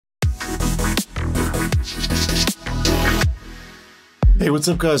Hey, what's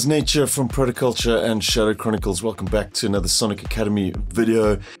up guys, Nate here from Protoculture and Shadow Chronicles. Welcome back to another Sonic Academy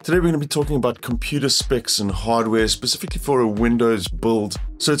video. Today we're going to be talking about computer specs and hardware, specifically for a Windows build.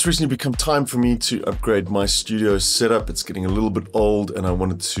 So it's recently become time for me to upgrade my studio setup. It's getting a little bit old and I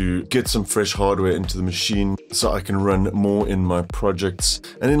wanted to get some fresh hardware into the machine so I can run more in my projects.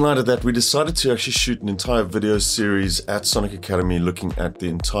 And in light of that, we decided to actually shoot an entire video series at Sonic Academy looking at the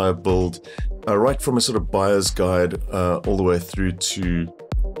entire build. Right from a sort of buyer's guide all the way through to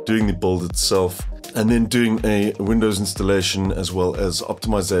doing the build itself, and then doing a Windows installation as well as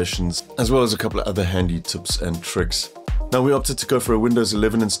optimizations, as well as a couple of other handy tips and tricks. Now we opted to go for a Windows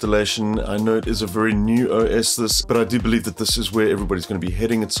 11 installation. I know it is a very new OS this, but I do believe that this is where everybody's going to be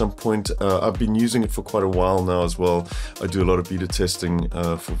heading at some point. I've been using it for quite a while now as well. I do a lot of beta testing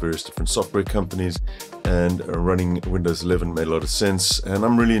for various different software companies, and running Windows 11 made a lot of sense, and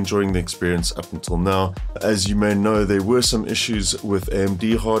I'm really enjoying the experience up until now. As you may know, there were some issues with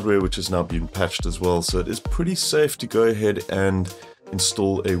AMD hardware, which has now been patched as well, so it is pretty safe to go ahead and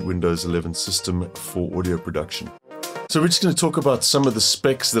install a Windows 11 system for audio production. So we're just going to talk about some of the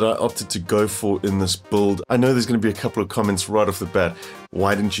specs that I opted to go for in this build. I know there's going to be a couple of comments right off the bat.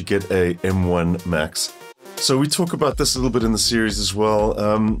 Why didn't you get a M1 Max? So we talk about this a little bit in the series as well.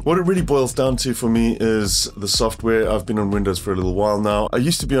 What it really boils down to for me is the software. I've been on Windows for a little while now. I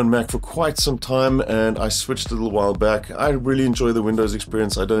used to be on Mac for quite some time and I switched a little while back. I really enjoy the Windows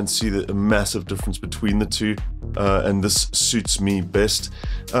experience. I don't see a massive difference between the two, and this suits me best.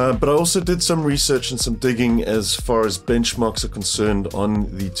 But I also did some research and some digging as far as benchmarks are concerned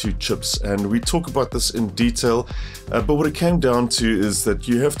on the two chips, and we talk about this in detail. But what it came down to is that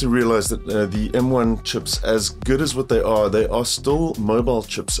you have to realize that the M1 chips, as good as what they are still mobile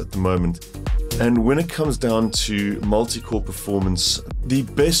chips at the moment. And when it comes down to multi-core performance, the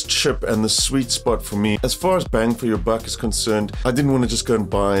best chip and the sweet spot for me, as far as bang for your buck is concerned, I didn't want to just go and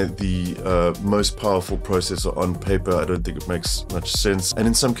buy the most powerful processor on paper. I don't think it makes much sense. And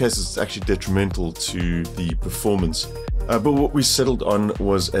in some cases, it's actually detrimental to the performance. But what we settled on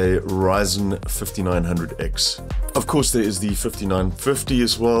was a Ryzen 5900X. Of course, there is the 5950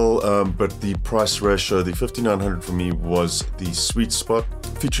 as well, but the price ratio, the 5900 for me was the sweet spot,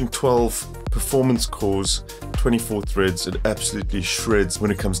 featuring 12 performance cores, 24 threads. It absolutely shreds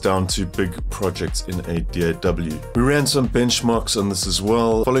when it comes down to big projects in a DAW. We ran some benchmarks on this as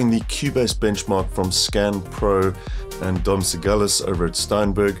well, following the Cubase benchmark from Scan Pro and Dom Segalis over at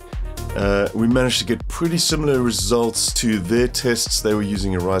Steinberg. We managed to get pretty similar results to their tests. They were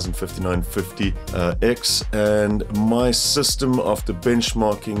using a Ryzen 5950X, and my system, after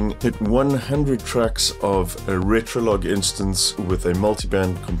benchmarking, hit 100 tracks of a Retrolog instance with a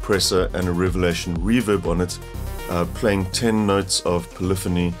multiband compressor and a Revelation reverb on it, playing 10 notes of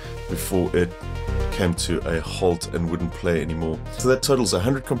polyphony before it came to a halt and wouldn't play anymore. So that totals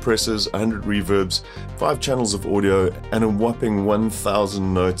 100 compressors, 100 reverbs, 5 channels of audio, and a whopping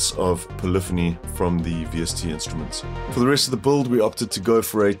 1000 notes of polyphony from the VST instruments. For the rest of the build, we opted to go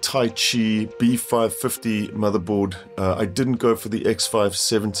for a Taichi B550 motherboard. I didn't go for the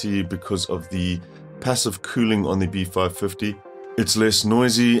X570 because of the passive cooling on the B550. It's less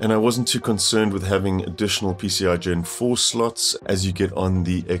noisy, and I wasn't too concerned with having additional PCI Gen 4 slots as you get on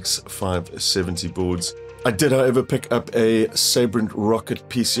the X570 boards. I did, however, pick up a Sabrent Rocket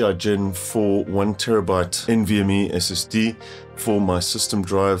PCI Gen 4 1TB NVMe SSD for my system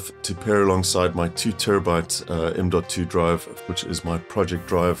drive to pair alongside my 2TB M.2 drive, which is my project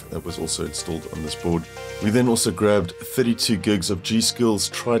drive that was also installed on this board. We then also grabbed 32 gigs of G.Skill's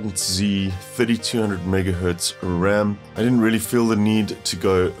Trident Z 3200 MHz RAM. I didn't really feel the need to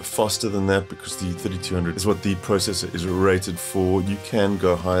go faster than that because the 3200 is what the processor is rated for. You can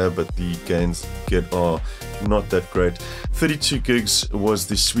go higher, but the gains are not that great. 32 gigs was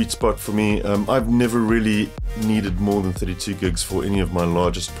the sweet spot for me. I've never really needed more than 32 gigs for any of my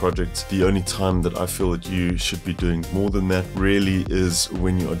largest projects. The only time that I feel that you should be doing more than that really is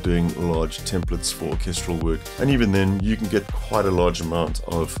when you are doing large templates for orchestral work, and even then you can get quite a large amount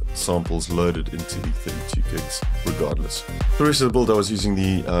of samples loaded into the 32 gigs regardless. For the rest of the build, I was using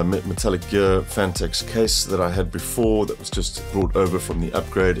the Metallic Gear Fantex case that I had before that was just brought over from the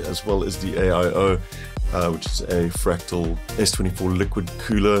upgrade, as well as the AIO. which is a Fractal S24 liquid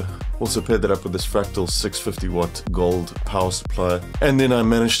cooler. Also paired that up with this Fractal 650 watt gold power supply. And then I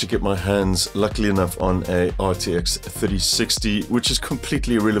managed to get my hands, luckily enough, on a RTX 3060, which is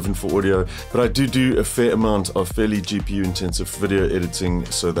completely irrelevant for audio, but I do a fair amount of fairly GPU intensive video editing,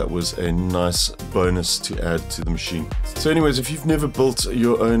 so that was a nice bonus to add to the machine. So anyways, if you've never built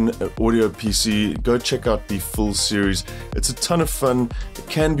your own audio PC, go check out the full series. It's a ton of fun. It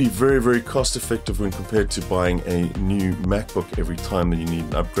can be very cost effective when compared to buying a new MacBook every time that you need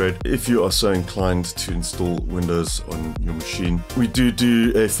an upgrade, if you are so inclined to install Windows on your machine. We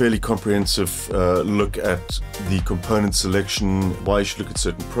do a fairly comprehensive look at the component selection, why you should look at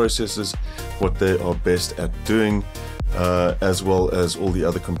certain processors, what they are best at doing, as well as all the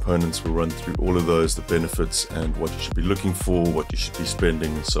other components. We'll run through all of those, the benefits, and what you should be looking for, what you should be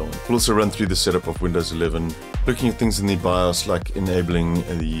spending, and so on. We'll also run through the setup of Windows 11, looking at things in the BIOS like enabling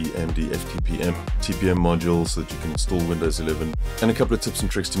the AMD FTPM TPM module so that you can install Windows 11, and a couple of tips and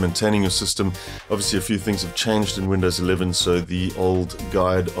tricks to maintaining your system. Obviously a few things have changed in Windows 11, so the old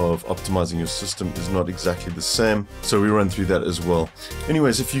guide of optimizing your system is not exactly the same, so we run through that as well.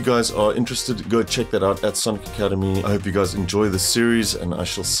 Anyways, if you guys are interested, go check that out at Sonic Academy. I hope you guys enjoy the series, and I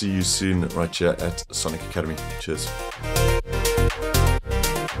shall see you soon right here at Sonic Academy. Cheers.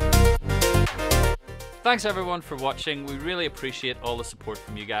 Thanks everyone for watching. We really appreciate all the support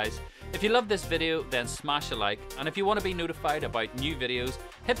from you guys. If you love this video, then smash a like, and if you want to be notified about new videos,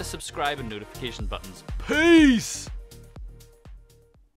 hit the subscribe and notification buttons. Peace!